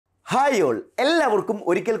Hi all, എല്ലാവർക്കും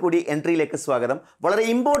ഒരിക്കൽ കൂടി എൻട്രിയിലേക്ക് സ്വാഗതം. വളരെ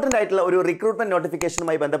ഇമ്പോർട്ടന്റ് ആയിട്ടുള്ള ഒരു റിക്രൂട്ട്മെന്റ്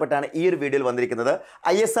നോട്ടിഫിക്കേഷനുമായി ബന്ധപ്പെട്ടാണ് ഈ ഒരു വീഡിയോയിൽ വന്നിരിക്കുന്നത്.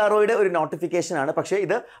 ISROയുടെ ഒരു നോട്ടിഫിക്കേഷൻ ആണ്. പക്ഷേ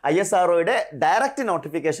ഇത് ISROയുടെ ഡയറക്റ്റ്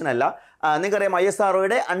നോട്ടിഫിക്കേഷൻ അല്ല. നിങ്ങൾക്കറിയാം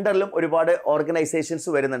ISROയുടെ അണ്ടറിലും ഒരുപാട് ഓർഗനൈസേഷൻസ്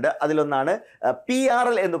വരുന്നുണ്ട്. അതിലൊന്നാണ്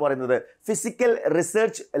PRL എന്ന് പറയുന്നത്, ഫിസിക്കൽ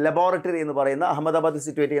റിസർച്ച് ലബോറട്ടറി എന്ന് പറയുന്ന അഹമ്മദാബാദിൽ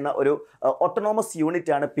സിറ്റുവേറ്റ് ചെയ്യുന്ന ഒരു ഓട്ടോണോമസ്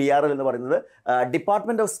യൂണിറ്റ് ആണ് PRL എന്ന് പറയുന്നത്.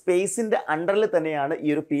 ഡിപ്പാർട്ട്മെന്റ് ഓഫ് സ്പേസിന്റെ അണ്ടറിൽ തന്നെയാണ്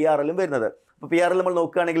ഈ ഒരു PRLും വരുന്നത്. ഇപ്പോൾ PRL നമ്മൾ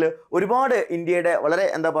നോക്കുകയാണെങ്കിൽ ഒരുപാട് ഇന്ത്യയുടെ വളരെ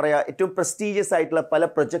ഏറ്റവും പ്രസ്റ്റീജിയസ് ആയിട്ടുള്ള പല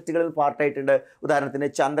പ്രൊജക്റ്റുകളിൽ പാർട്ടായിട്ടുണ്ട്. ഉദാഹരണത്തിന്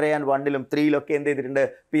ചന്ദ്രയാൻ 1ലും 3ലൊക്കെ എന്ത് ചെയ്തിട്ടുണ്ട്,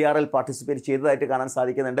 PRL പാർട്ടിസിപ്പേറ്റ് ചെയ്തതായിട്ട് കാണാൻ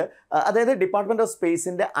സാധിക്കുന്നുണ്ട്. അതായത് ഡിപ്പാർട്ട്മെന്റ് ഓഫ്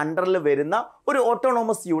സ്പേസിന്റെ അണ്ടറിൽ വരുന്ന ഒരു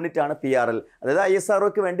ഓട്ടോണോമസ് യൂണിറ്റ് ആണ് PRL. അതായത്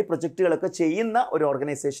ISROക്ക് വേണ്ടി പ്രൊജക്റ്റുകളൊക്കെ ചെയ്യുന്ന ഒരു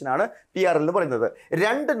ഓർഗനൈസേഷനാണ് PRL എന്ന് പറയുന്നത്.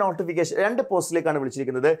 രണ്ട് പോസ്റ്റിലേക്കാണ്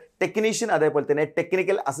വിളിച്ചിരിക്കുന്നത്. ടെക്നീഷ്യൻ, അതേപോലെ തന്നെ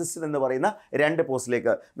ടെക്നിക്കൽ അസിസ്റ്റന്റ് എന്ന് പറയുന്ന രണ്ട്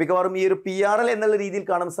പോസ്റ്റിലേക്ക്. മിക്കവാറും ഈ ഒരു PRL എന്നുള്ള രീതിയിൽ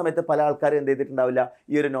കാണുന്ന സമയത്ത് പല ആൾക്കാരും ചെയ്തിട്ടുണ്ടാവില്ല,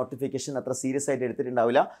 ഈ ഒരു നോട്ടിഫിക്കേഷൻ അത്ര സീരിയസ് ആയിട്ട്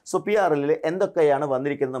എടുത്തിട്ടുണ്ടാവില്ല. സോ PRLിൽ എന്തൊക്കെയാണ്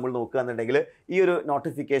വന്നിരിക്കുന്നത് നമ്മൾ നോക്കുകയാണെന്നുണ്ടെങ്കിൽ, ഈ ഒരു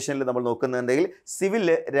നോട്ടിഫിക്കേഷനിൽ നമ്മൾ നോക്കുന്നുണ്ടെങ്കിൽ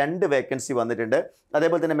സിവിലിൽ 2 വേക്കൻസി വന്നിട്ടുണ്ട്.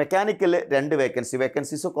 അതേപോലെ തന്നെ മെക്കാനിക്കലിൽ 2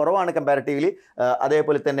 വേക്കൻസീസ് കുറവാണ് കമ്പാരിറ്റീവ്ലി.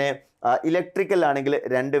 അതേപോലെ തന്നെ ഇലക്ട്രിക്കലാണെങ്കിൽ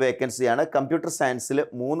 2 വേക്കൻസിയാണ്. കമ്പ്യൂട്ടർ സയൻസിൽ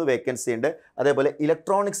 3 വേക്കൻസി ഉണ്ട്. അതേപോലെ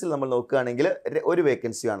ഇലക്ട്രോണിക്സിൽ നമ്മൾ നോക്കുകയാണെങ്കിൽ 1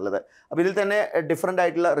 വേക്കൻസിയാണുള്ളത്. അപ്പോൾ ഇതിൽ തന്നെ ഡിഫറൻ്റ്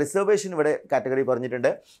ആയിട്ടുള്ള റിസർവേഷൻ ഇവിടെ കാറ്റഗറി പറഞ്ഞിട്ടുണ്ട്.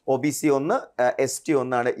 OBC 1, ST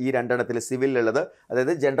 1 ആണ് ഈ രണ്ടെണ്ണത്തിൽ സിവിലുള്ളത്.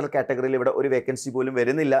 അതായത് ജനറൽ കാറ്റഗറിയിൽ ഇവിടെ 1 വേക്കൻസി പോലും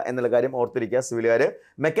വരുന്നില്ല എന്നുള്ള കാര്യം ഓർത്തിരിക്കുക സിവിലുകാർ.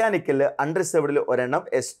 മെക്കാനിക്കലിൽ അൺറിസർവ്ഡിൽ 1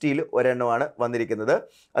 STയിൽ 1 വന്നിരിക്കുന്നത്.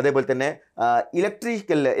 അതേപോലെ തന്നെ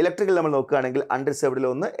ഇലക്ട്രിക്കൽ നമ്മൾ നോക്കുകയാണെങ്കിൽ അൺറിസർവ്ഡിൽ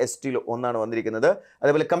 1, STയിൽ 1 വന്നിരിക്കുന്നത്.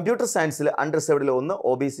 അതേപോലെ കമ്പ്യൂട്ടർ സയൻസിൽ അൺറിസർവ്ഡിൽ 1,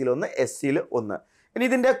 OBCയിൽ 1, SCയിൽ 1. ഇനി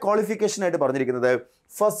ഇതിൻ്റെ ക്വാളിഫിക്കേഷൻ ആയിട്ട് പറഞ്ഞിരിക്കുന്നത്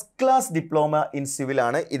first class diploma in civil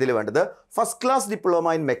ആണ് ഇതിൽ വേണ്ടത്. First class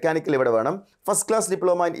diploma in mechanical ഇവിടെ വേണം, first class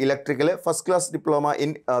diploma in electrical, first class diploma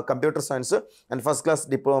in computer science and first class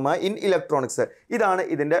diploma in electronics. ഇതാണ്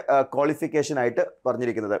ഇതിൻ്റെ ക്വാളിഫിക്കേഷൻ ആയിട്ട്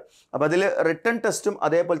പറഞ്ഞിരിക്കുന്നത്. അപ്പോൾ അതിൽ റിട്ടൺ ടെസ്റ്റും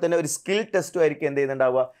അതേപോലെ തന്നെ ഒരു സ്കിൽ ടെസ്റ്റും ആയിരിക്കും എന്ത്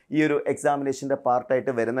ചെയ്യുന്നുണ്ടാവുക, ഈ ഒരു എക്സാമിനേഷൻ്റെ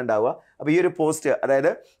പാർട്ടായിട്ട് വരുന്നുണ്ടാവുക. അപ്പോൾ ഈ ഒരു പോസ്റ്റ്,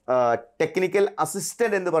 അതായത് ടെക്നിക്കൽ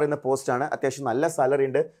അസിസ്റ്റന്റ് എന്ന് പറയുന്ന പോസ്റ്റാണ്. അത്യാവശ്യം നല്ല സാലറി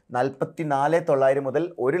ഉണ്ട്. 44,900 മുതൽ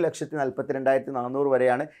 1,42,400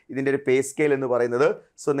 വരെയാണ് ഇതിൻ്റെ ഒരു പേ സ്കെയിൽ എന്ന് പറയുന്നത്.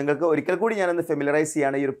 സോ നിങ്ങൾക്ക് ഒരിക്കൽ കൂടി ഞാനൊന്ന് ഫെമിലറൈസ്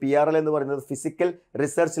ചെയ്യാണ്. ഈ ഒരു PRL എന്ന് പറയുന്നത് ഫിസിക്കൽ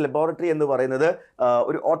റിസർച്ച് ലബോറട്ടറി എന്ന് പറയുന്നത്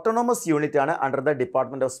ഒരു ഓട്ടോണോമസ് യൂണിറ്റ് ആണ് under the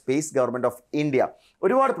department of space, government of India.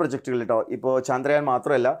 ഒരുപാട് പ്രൊജക്റ്റുകൾ കേട്ടോ. ഇപ്പോൾ ചന്ദ്രയാൻ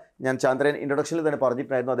മാത്രമല്ല, ഞാൻ ചന്ദ്രയാൻ ഇൻട്രൊഡക്ഷനിൽ തന്നെ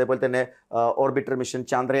പറഞ്ഞിട്ടുണ്ടായിരുന്നു. അതേപോലെ തന്നെ orbiter mission,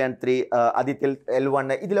 Chandrayaan 3, Aditya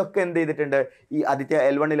L1, ഇതിലൊക്കെ എന്ത് ചെയ്തിട്ടുണ്ട്, ഈ ആദിത്യ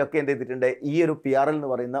L1ലൊക്കെ എന്ത് ചെയ്തിട്ടുണ്ട്, ഈ ഒരു PRL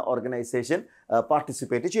എന്ന് പറയുന്ന ഓർഗനൈസേഷൻ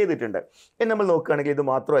പാർട്ടിസിപ്പേറ്റ് ചെയ്തിട്ടുണ്ട്. ഇനി നമ്മൾ നോക്കുകയാണെങ്കിൽ ഇത്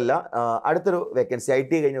മാത്രമല്ല, അടുത്തൊരു വേക്കൻസി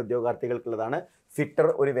IT കഴിഞ്ഞ ഉദ്യോഗാർത്ഥികൾക്കുള്ളതാണ്. ഫിറ്റർ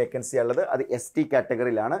ഒരു വേക്കൻസി ഉള്ളത്, അത് ST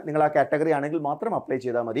കാറ്റഗറിയിലാണ്. നിങ്ങൾ ആ കാറ്റഗറി ആണെങ്കിൽ മാത്രം അപ്ലൈ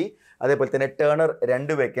ചെയ്താൽ മതി. അതേപോലെ തന്നെ turner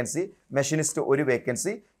 2 vacancy, machinist 1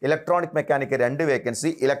 vacancy, electronic mechanic 2 vacancy,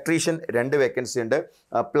 electrician 2 vacancy ഉണ്ട്,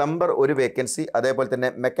 പ്ലംബർ 1 വേക്കൻസി, അതേപോലെ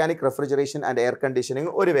തന്നെ mechanic refrigeration and air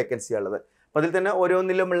conditioning 1 vacancy ഉള്ളത്. അപ്പോൾ അതിൽ തന്നെ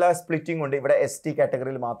ഓരോന്നിലുമുള്ള സ്പ്ലിറ്റിംഗ് ഉണ്ട്. ഇവിടെ ST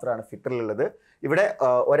കാറ്റഗറിയിൽ മാത്രമാണ് ഫിറ്ററിലുള്ളത്. ഇവിടെ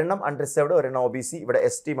 1 അൺറിസർവ്ഡ്, 1 OBC, ഇവിടെ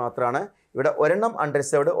ST മാത്രമാണ്. ഇവിടെ 1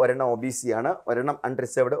 അൺറിസർവ്ഡ്, 1 OBC ആണ്, 1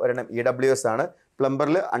 അൺറിസർവ്ഡ്, 1 EWS ആണ്.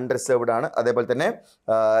 പ്ലംബറിൽ അൺറിസർവ്ഡ് ആണ്. അതേപോലെ തന്നെ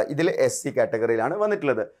ഇതിൽ SC കാറ്റഗറിയിലാണ്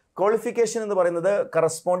വന്നിട്ടുള്ളത്. ക്വാളിഫിക്കേഷൻ എന്ന് പറയുന്നത്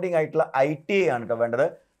കറസ്പോണ്ടിങ് ആയിട്ടുള്ള ITI ആണ് കേട്ടോ വേണ്ടത്.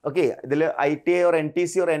 ഓക്കെ, ഇതിൽ ITI or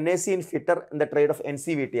NTC or NAC in fitter in the trade of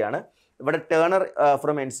NCVT ആണ്. ഇവിടെ ടേണർ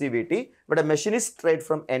ഫ്രം NCVT, ഇവിടെ മെഷീനിസ്റ്റ് ട്രേഡ്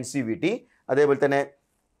ഫ്രം NCVT, അതേപോലെ തന്നെ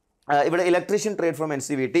ഇവിടെ electrician trade from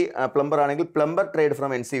NCVT, plumber ആണെങ്കിൽ plumber trade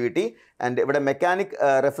from NCVT, and ഇവിടെ mechanic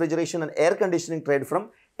refrigeration and air conditioning trade from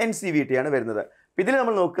NCVT ആണ് വരുന്നത്. ഇതിൽ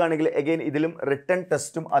നമ്മൾ നോക്കുകയാണെങ്കിൽ അഗെയിൻ ഇതിലും റിട്ടൺ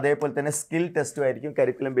ടെസ്റ്റും അതേപോലെ തന്നെ സ്കിൽ ടെസ്റ്റും ആയിരിക്കും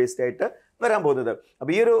കരിക്കുലം ബേസ്ഡ് ആയിട്ട് വരാൻ പോകുന്നത്.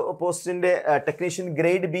 അപ്പോൾ ഈ ഒരു പോസ്റ്റിൻ്റെ ടെക്നീഷ്യൻ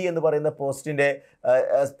ഗ്രേഡ് B എന്ന് പറയുന്ന പോസ്റ്റിൻ്റെ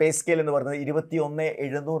പേ സ്കെയിൽ എന്ന് പറയുന്നത്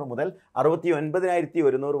 21,700 മുതൽ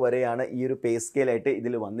 69,100 വരെയാണ് ഈ ഒരു പേ സ്കെയിലായിട്ട്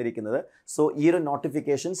ഇതിൽ വന്നിരിക്കുന്നത്. സോ ഈ ഒരു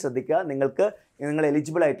നോട്ടിഫിക്കേഷൻ ശ്രദ്ധിക്കുക. നിങ്ങൾ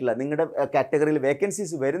എലിജിബിൾ ആയിട്ടുള്ള നിങ്ങളുടെ കാറ്റഗറിയിൽ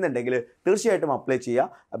വേക്കൻസീസ് വരുന്നുണ്ടെങ്കിൽ തീർച്ചയായിട്ടും അപ്ലൈ ചെയ്യുക.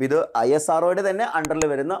 അപ്പോൾ ഇത് ISROയുടെ തന്നെ അണ്ടറിൽ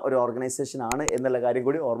വരുന്ന ഒരു ഓർഗനൈസേഷൻ ആണ് എന്നുള്ള കാര്യം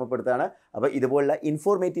കൂടി ഓർമ്മപ്പെടുത്തുകയാണ്. അപ്പോൾ ഇതുപോലുള്ള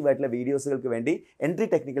ഇൻഫോർമേറ്റീവ് ആയിട്ടുള്ള വീഡിയോസുകൾക്ക് വേണ്ടി entry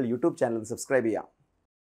technical YouTube channel subscribe ചെയ്യാം.